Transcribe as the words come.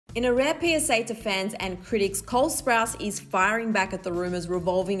In a rare PSA to fans and critics, Cole Sprouse is firing back at the rumours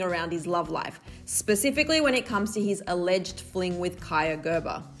revolving around his love life, specifically when it comes to his alleged fling with Kaia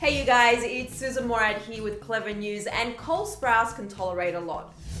Gerber. Hey you guys, it's Susan Morad here with Clevver News, and Cole Sprouse can tolerate a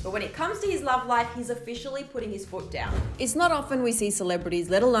lot. But when it comes to his love life, he's officially putting his foot down. It's not often we see celebrities,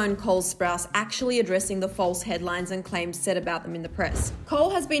 let alone Cole Sprouse, actually addressing the false headlines and claims said about them in the press. Cole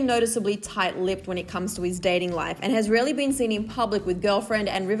has been noticeably tight-lipped when it comes to his dating life and has rarely been seen in public with girlfriend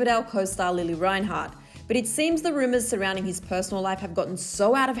and Riverdale co-star Lili Reinhart. But it seems the rumours surrounding his personal life have gotten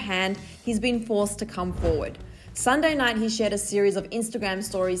so out of hand, he's been forced to come forward. Sunday night, he shared a series of Instagram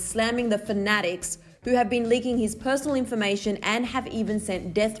stories slamming the fanatics who have been leaking his personal information and have even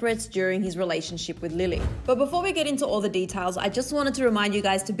sent death threats during his relationship with Lili. But before we get into all the details, I just wanted to remind you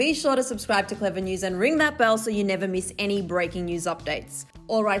guys to be sure to subscribe to Clevver News and ring that bell so you never miss any breaking news updates.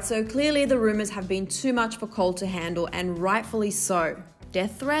 Alright, so clearly the rumours have been too much for Cole to handle, and rightfully so.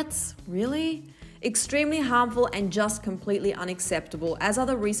 Death threats? Really? Extremely harmful and just completely unacceptable, as are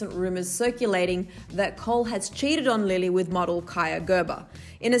the recent rumours circulating that Cole has cheated on Lili with model Kaia Gerber.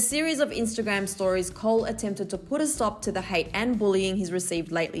 In a series of Instagram stories, Cole attempted to put a stop to the hate and bullying he's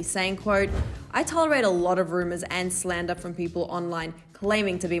received lately, saying, quote, "I tolerate a lot of rumours and slander from people online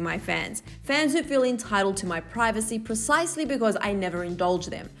claiming to be my fans. Fans who feel entitled to my privacy precisely because I never indulge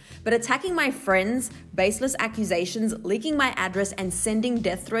them. But attacking my friends, baseless accusations, leaking my address, and sending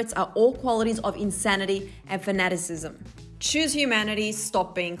death threats are all qualities of insanity and fanaticism. Choose humanity,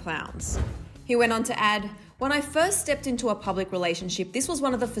 stop being clowns." He went on to add, "When I first stepped into a public relationship, this was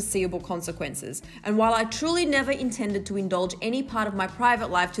one of the foreseeable consequences. And while I truly never intended to indulge any part of my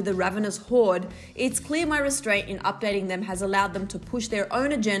private life to the ravenous horde, it's clear my restraint in updating them has allowed them to push their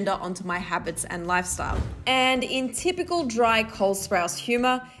own agenda onto my habits and lifestyle." And in typical dry Cole Sprouse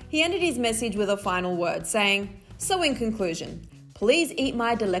humour, he ended his message with a final word, saying, "So in conclusion, please eat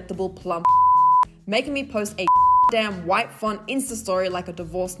my delectable plump making me post a damn white font Insta story like a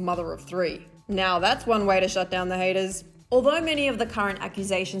divorced mother of three." Now that's one way to shut down the haters. Although many of the current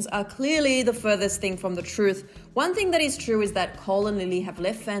accusations are clearly the furthest thing from the truth, one thing that is true is that Cole and Lili have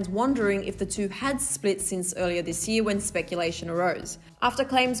left fans wondering if the two had split since earlier this year when speculation arose. After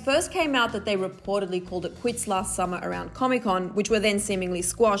claims first came out that they reportedly called it quits last summer around Comic-Con, which were then seemingly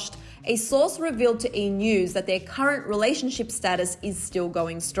squashed, a source revealed to E! News that their current relationship status is still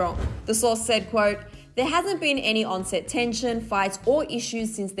going strong. The source said, quote, "There hasn't been any on-set tension, fights, or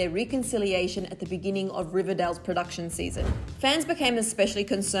issues since their reconciliation at the beginning of Riverdale's production season. Fans became especially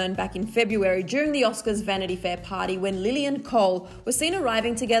concerned back in February during the Oscars Vanity Fair party when Lili and Cole were seen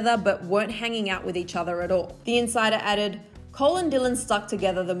arriving together but weren't hanging out with each other at all." The insider added, "Cole and Dylan stuck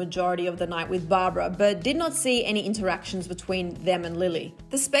together the majority of the night with Barbara, but did not see any interactions between them and Lili."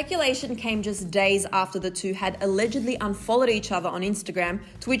 The speculation came just days after the two had allegedly unfollowed each other on Instagram,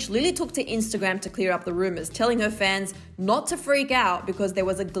 to which Lili took to Instagram to clear up the rumours, telling her fans not to freak out because there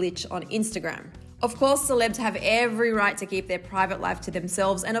was a glitch on Instagram. Of course, celebs have every right to keep their private life to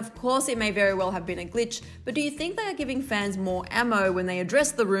themselves, and of course it may very well have been a glitch, but do you think they are giving fans more ammo when they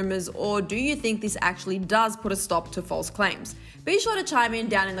address the rumours, or do you think this actually does put a stop to false claims? Be sure to chime in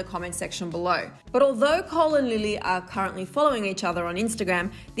down in the comment section below. But although Cole and Lili are currently following each other on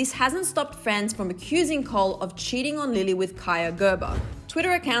Instagram, this hasn't stopped fans from accusing Cole of cheating on Lili with Kaia Gerber.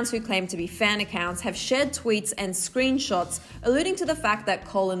 Twitter accounts who claim to be fan accounts have shared tweets and screenshots alluding to the fact that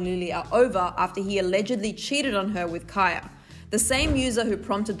Cole and Lili are over after he allegedly cheated on her with Kaia. The same user who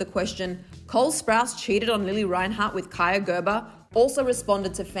prompted the question, "Cole Sprouse cheated on Lili Reinhart with Kaia Gerber," also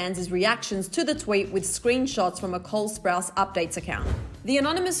responded to fans' reactions to the tweet with screenshots from a Cole Sprouse updates account. The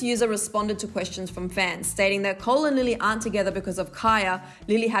anonymous user responded to questions from fans, stating that Cole and Lili aren't together because of Kaia,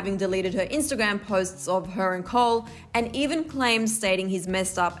 Lili having deleted her Instagram posts of her and Cole, and even claims stating he's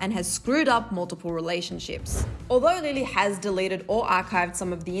messed up and has screwed up multiple relationships. Although Lili has deleted or archived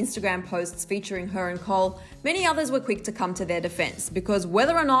some of the Instagram posts featuring her and Cole, many others were quick to come to their defense, because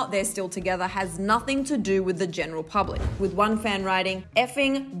whether or not they're still together has nothing to do with the general public. With one fan writing,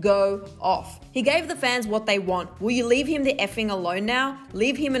 "Effing go off. He gave the fans what they want. Will you leave him the effing alone now?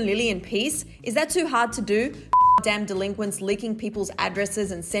 Leave him and Lili in peace? Is that too hard to do? Damn delinquents leaking people's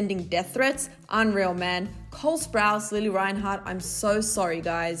addresses and sending death threats? Unreal, man. Cole Sprouse, Lili Reinhart, I'm so sorry,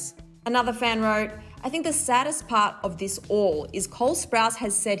 guys." Another fan wrote, "I think the saddest part of this all is Cole Sprouse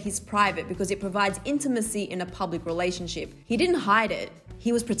has said he's private because it provides intimacy in a public relationship. He didn't hide it.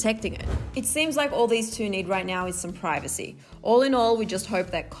 he was protecting it. It seems like all these two need right now is some privacy. All in all, we just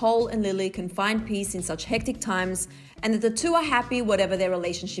hope that Cole and Lili can find peace in such hectic times and that the two are happy whatever their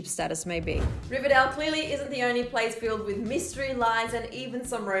relationship status may be. Riverdale clearly isn't the only place filled with mystery, lies, and even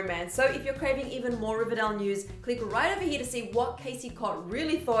some romance. So if you're craving even more Riverdale news, click right over here to see what Casey Cott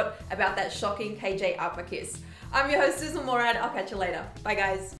really thought about that shocking KJ upper kiss. I'm your host, Susan Morad. I'll catch you later. Bye guys.